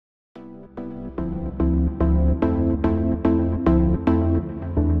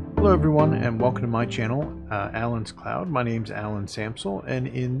Hello everyone and welcome to my channel, Alan's Cloud. My name's Alan Samsel, and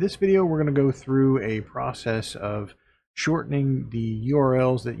in this video we're going to go through a process of shortening the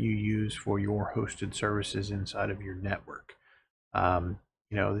URLs that you use for your hosted services inside of your network.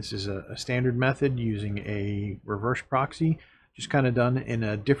 This is a standard method using a reverse proxy, just kind of done in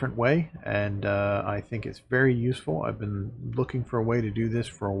a different way, and I think it's very useful. I've been looking for a way to do this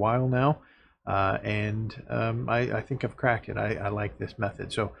for a while now, I think I've cracked it. I like this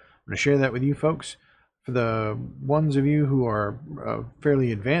method, so I'm going to share that with you folks. For the ones of you who are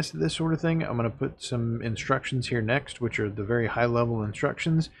fairly advanced at this sort of thing, I'm going to put some instructions here next, which are the very high level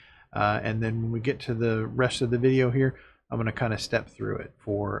instructions. And then when we get to the rest of the video here, I'm going to kind of step through it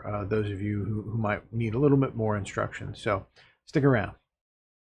for those of you who might need a little bit more instruction. So stick around.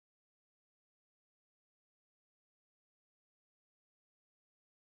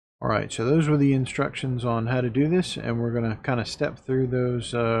 All right, so those were the instructions on how to do this, and we're going to kind of step through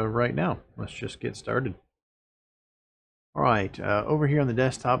those right now. Let's just get started. All right, over here on the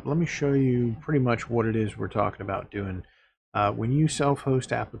desktop, let me show you pretty much what it is we're talking about doing. When you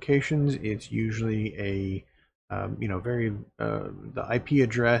self-host applications, it's usually a the IP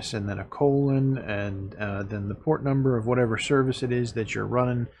address and then a colon and then the port number of whatever service it is that you're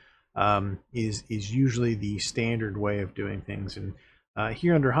running is usually the standard way of doing things. And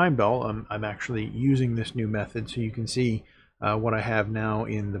here under Heimdall, I'm actually using this new method, so you can see what I have now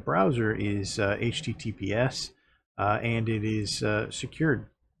in the browser is HTTPS, and it is secured.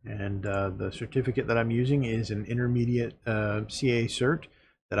 And the certificate that I'm using is an intermediate CA cert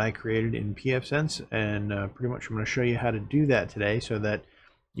that I created in pfSense, and pretty much I'm going to show you how to do that today, so that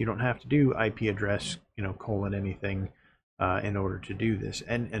you don't have to do IP address, colon anything in order to do this.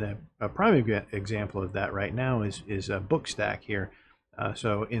 And a prime example of that right now is a book stack here.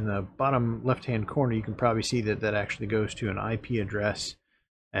 So in the bottom left-hand corner, you can probably see that that actually goes to an IP address.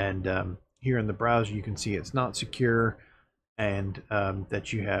 And here in the browser, you can see it's not secure, and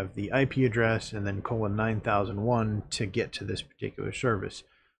that you have the IP address and then colon 9001 to get to this particular service.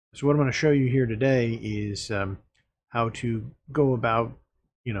 So what I'm going to show you here today is how to go about,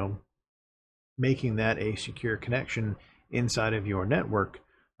 making that a secure connection inside of your network,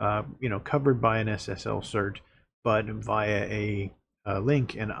 covered by an SSL cert, but via a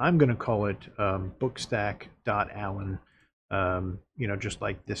link, and I'm going to call it bookstack.allen. Just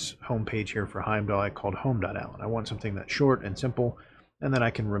like this homepage here for Heimdall, I called home.allen. I want something that's short and simple and that I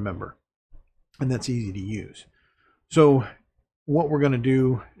can remember and that's easy to use. So what we're going to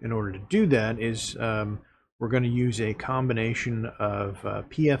do in order to do that is we're going to use a combination of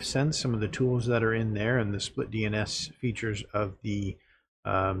pfSense, some of the tools that are in there, and the split DNS features of the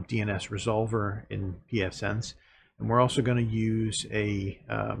DNS resolver in pfSense. And we're also going to use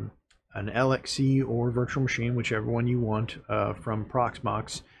an LXC or virtual machine, whichever one you want, from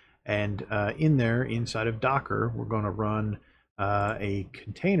Proxmox. And in there, inside of Docker, we're going to run a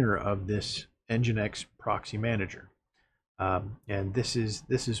container of this Nginx Proxy Manager. And this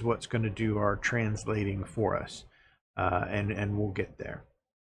is what's going to do our translating for us, and we'll get there.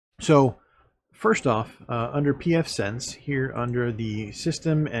 So first off, under pfSense, here under the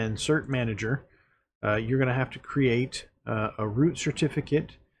System and Cert Manager, you're going to have to create a root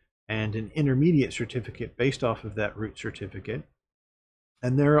certificate and an intermediate certificate based off of that root certificate.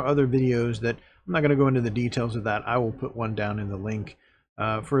 And there are other videos that I'm not going to go into the details of that. I will put one down in the link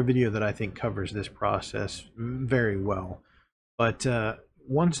for a video that I think covers this process very well. But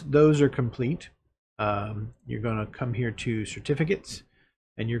once those are complete, you're going to come here to certificates,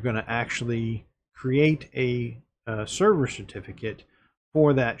 and you're going to actually create a server certificate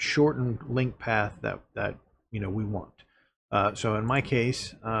for that shortened link path that we want. So in my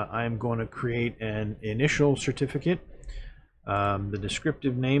case, I'm going to create an initial certificate. The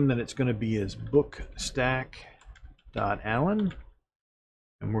descriptive name that it's going to be is bookstack.allen,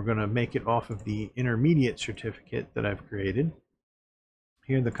 and we're going to make it off of the intermediate certificate that I've created.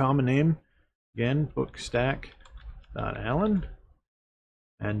 Here, the common name, again, bookstack.allen,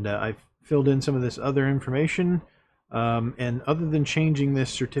 and I've filled in some of this other information. And other than changing this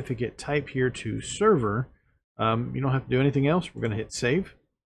certificate type here to server, you don't have to do anything else. We're going to hit save.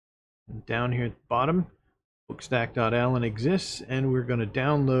 And down here at the bottom, bookstack.allen exists, and we're going to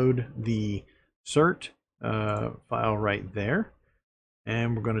download the cert file right there.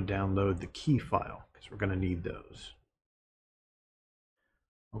 And we're going to download the key file because we're going to need those.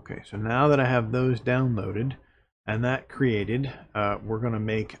 Okay, so now that I have those downloaded and that created, we're going to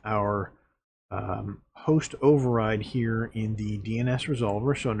make our host override here in the DNS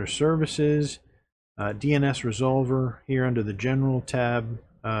resolver. So under services, DNS resolver, here under the general tab,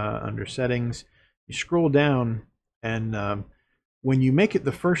 under settings, you scroll down, and when you make it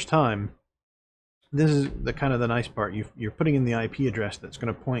the first time, this is the kind of the nice part. You're putting in the IP address that's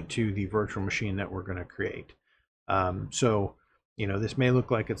going to point to the virtual machine that we're going to create. So, this may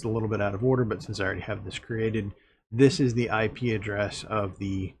look like it's a little bit out of order, but since I already have this created, this is the IP address of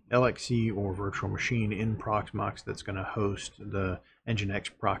the LXC or virtual machine in Proxmox that's going to host the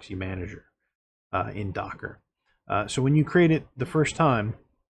Nginx Proxy Manager in Docker. So when you create it the first time,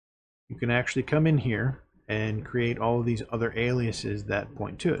 you can actually come in here and create all of these other aliases that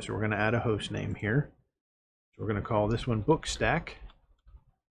point to it. So we're going to add a host name here. So we're going to call this one Bookstack,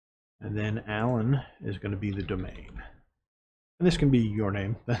 and then Alan is going to be the domain. And this can be your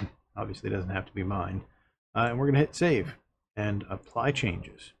name, then obviously it doesn't have to be mine. And we're going to hit save and apply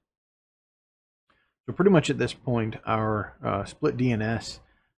changes. So pretty much at this point, our split DNS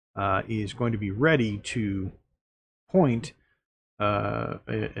is going to be ready to point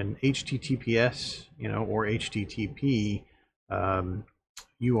an HTTPS, or HTTP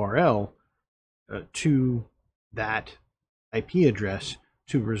URL to that IP address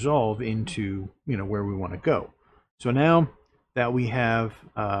to resolve into, where we want to go. So now that we have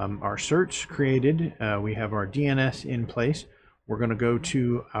our certs created, we have our DNS in place, we're going to go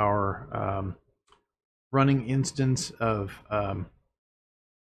to our running instance of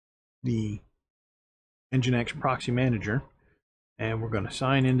the Nginx Proxy Manager, and we're going to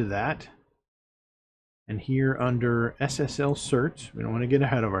sign into that. And here under SSL certs, we don't want to get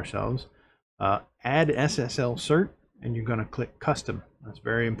ahead of ourselves, add SSL cert, and you're going to click custom. That's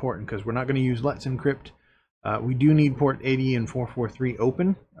very important because we're not going to use Let's Encrypt. We do need port 80 and 443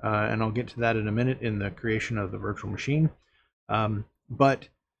 open, and I'll get to that in a minute in the creation of the virtual machine. But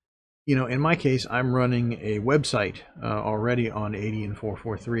in my case, I'm running a website already on 80 and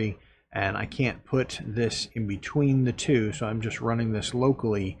 443, and I can't put this in between the two, so I'm just running this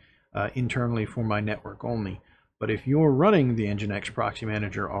locally internally for my network only. But if you're running the Nginx Proxy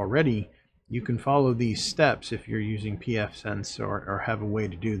Manager already, you can follow these steps if you're using pfSense or have a way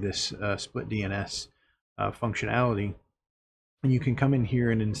to do this split DNS functionality. And you can come in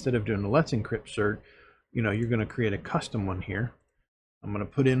here, and instead of doing a Let's Encrypt cert, you're going to create a custom one here. I'm going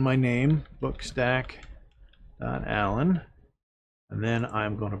to put in my name, bookstack.alan, and then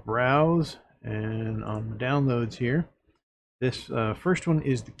I'm going to browse, and on the downloads here, this first one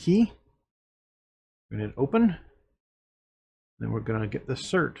is the key. We're going to hit open. Then we're going to get the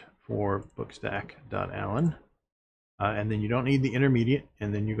cert for bookstack.alan, and then you don't need the intermediate,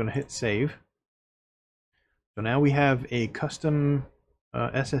 and then you're going to hit save. So now we have a custom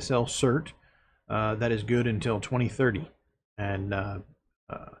SSL cert that is good until 2030, and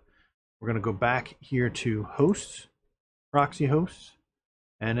we're going to go back here to hosts, proxy hosts,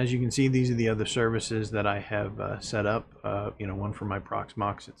 and as you can see, these are the other services that I have set up. One for my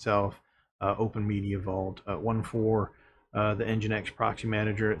Proxmox itself, Open Media Vault, one for the Nginx Proxy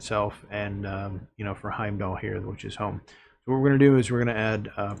Manager itself, and for Heimdall here, which is home. So what we're going to do is we're going to add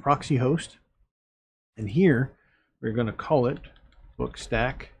Proxy Host, and here we're going to call it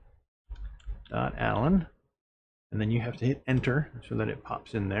bookstack.alan, and then you have to hit enter so that it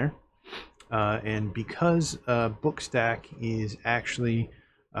pops in there. And because Bookstack is actually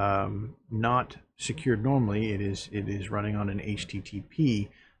not secured normally, it is running on an HTTP.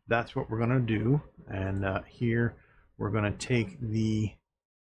 That's what we're going to do. And here we're going to take the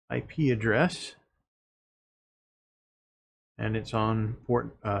IP address, and it's on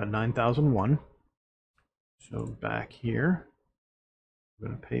port 9001. So back here, I'm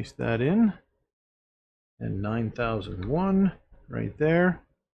going to paste that in, and 9001 right there.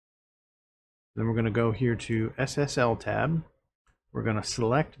 Then we're going to go here to SSL tab. We're going to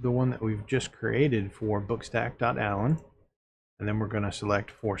select the one that we've just created for bookstack.alan, and then we're going to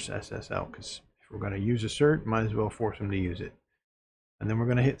select force SSL, because if we're going to use a cert, might as well force them to use it. And then we're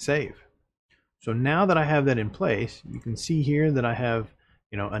going to hit save. So now that I have that in place, you can see here that I have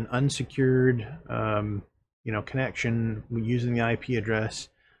an unsecured connection using the IP address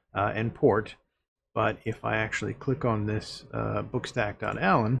and port. But if I actually click on this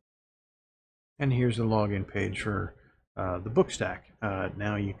bookstack.alan, and here's the login page for the Bookstack.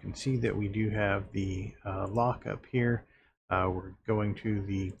 Now you can see that we do have the lock up here. We're going to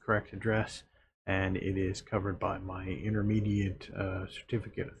the correct address, and it is covered by my intermediate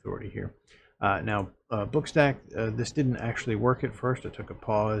certificate authority here. Now, Bookstack, this didn't actually work at first. I took a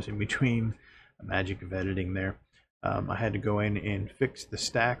pause in between the magic of editing there. I had to go in and fix the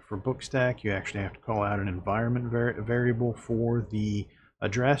stack for Bookstack. You actually have to call out an environment variable for the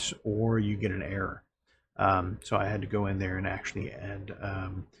address, or you get an error. So I had to go in there and actually add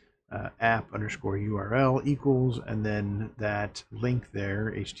app_URL equals, and then that link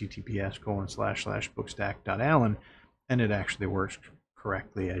there, https://bookstack.alan, and it actually works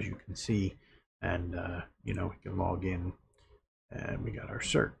correctly, as you can see. And we can log in, and we got our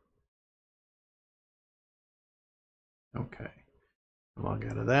cert. Okay, log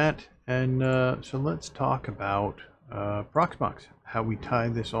out of that, and so let's talk about Proxmox, how we tie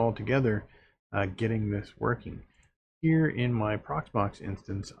this all together, getting this working. Here in my Proxmox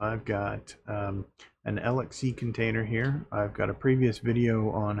instance, I've got an LXC container here. I've got a previous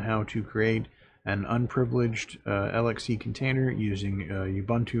video on how to create an unprivileged LXC container using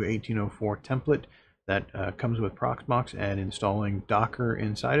Ubuntu 18.04 template that comes with Proxmox, and installing Docker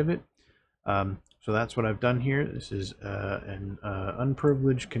inside of it. So that's what I've done here. This is an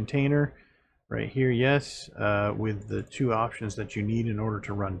unprivileged container right here, yes, with the two options that you need in order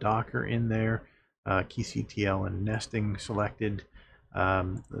to run Docker in there. KeyCTL and nesting selected.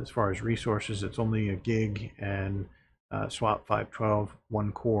 As far as resources, it's only a gig and swap 512,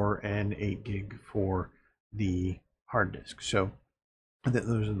 1 core, and 8 gig for the hard disk. So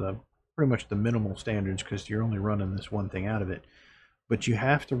those are pretty much the minimal standards, because you're only running this one thing out of it. But you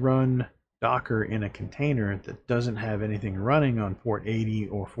have to run Docker in a container that doesn't have anything running on port 80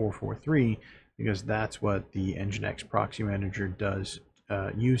 or 443, because that's what the Nginx Proxy Manager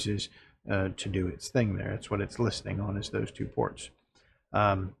uses to do its thing there. It's what it's listening on, is those two ports.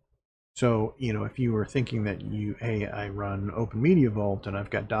 So, if you were thinking that hey, I run Open Media Vault and I've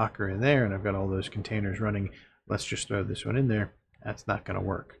got Docker in there and I've got all those containers running, let's just throw this one in there, that's not going to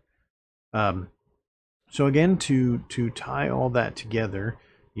work. So again, to tie all that together,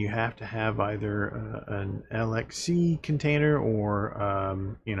 you have to have either an LXC container or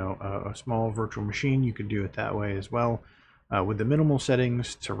a small virtual machine. You could do it that way as well. With the minimal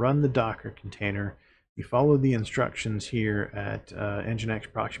settings to run the Docker container, you follow the instructions here at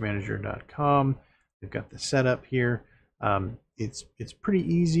nginxproxymanager.com. They've got the setup here. It's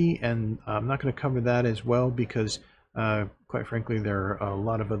pretty easy, and I'm not going to cover that as well because, quite frankly, there are a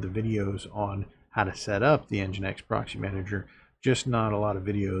lot of other videos on how to set up the Nginx Proxy Manager, just not a lot of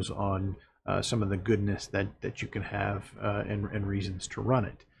videos on some of the goodness that you can have and reasons to run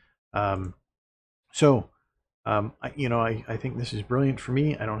it. I think this is brilliant for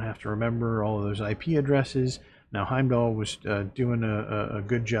me. I don't have to remember all of those IP addresses. Now, Heimdall was doing a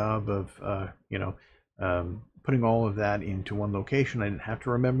good job of putting all of that into one location. I didn't have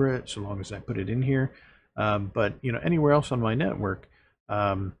to remember it so long as I put it in here. But anywhere else on my network,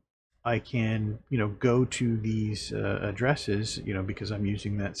 I can go to these addresses, because I'm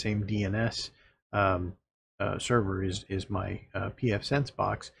using that same DNS server is my pfSense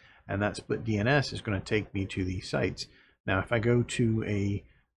box, and that split DNS is going to take me to these sites. Now, if I go to a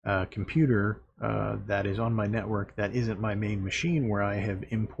computer that is on my network that isn't my main machine, where I have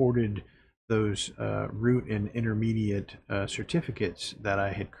imported those root and intermediate certificates that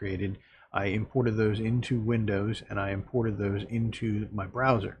I had created, I imported those into Windows and I imported those into my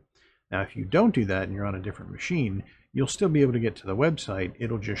browser. Now, if you don't do that and you're on a different machine, you'll still be able to get to the website.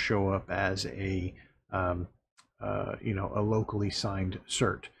 It'll just show up as a locally signed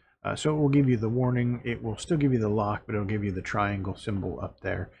cert. So it will give you the warning. It will still give you the lock, but it'll give you the triangle symbol up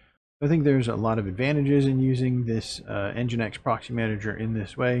there. I think there's a lot of advantages in using this Nginx Proxy Manager in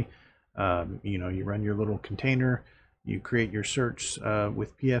this way. You run your little container, you create your certs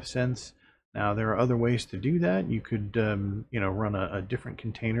with pfSense. Now, there are other ways to do that. You could, run a different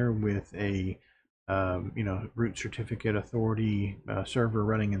container with a, root certificate authority server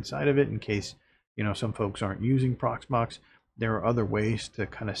running inside of it in case, some folks aren't using Proxmox. There are other ways to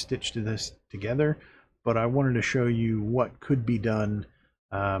kind of stitch this together, but I wanted to show you what could be done,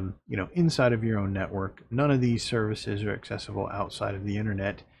 inside of your own network. None of these services are accessible outside of the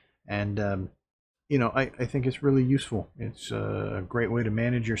internet, and I think it's really useful. It's a great way to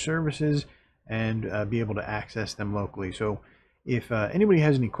manage your services and be able to access them locally. So if anybody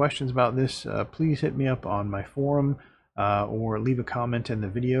has any questions about this, please hit me up on my forum or leave a comment in the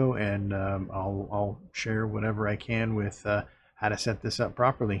video, and I'll share whatever I can with how to set this up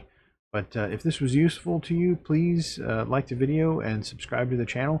properly. But if this was useful to you, please like the video and subscribe to the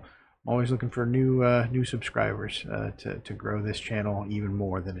channel. I'm always looking for new subscribers to grow this channel even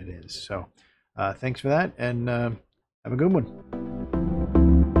more than it is. So thanks for that, and have a good one.